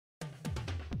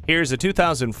Here's a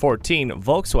 2014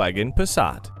 Volkswagen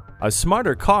Passat, a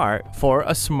smarter car for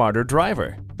a smarter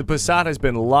driver. The Passat has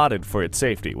been lauded for its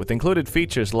safety, with included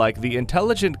features like the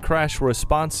intelligent crash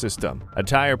response system, a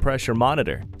tire pressure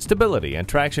monitor, stability and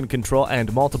traction control,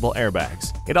 and multiple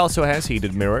airbags. It also has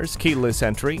heated mirrors, keyless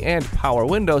entry, and power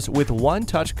windows with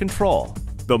one-touch control.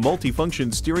 The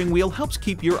multifunction steering wheel helps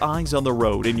keep your eyes on the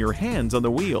road and your hands on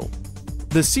the wheel.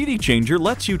 The CD changer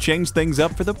lets you change things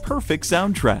up for the perfect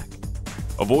soundtrack.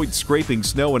 Avoid scraping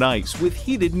snow and ice with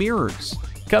heated mirrors.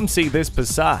 Come see this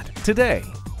Passat today.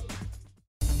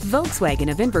 Volkswagen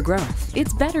of Inver Grove.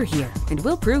 It's better here, and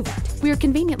we'll prove it. We are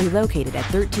conveniently located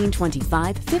at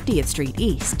 1325 50th Street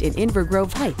East in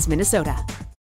Inver-Grove-Heights, Minnesota.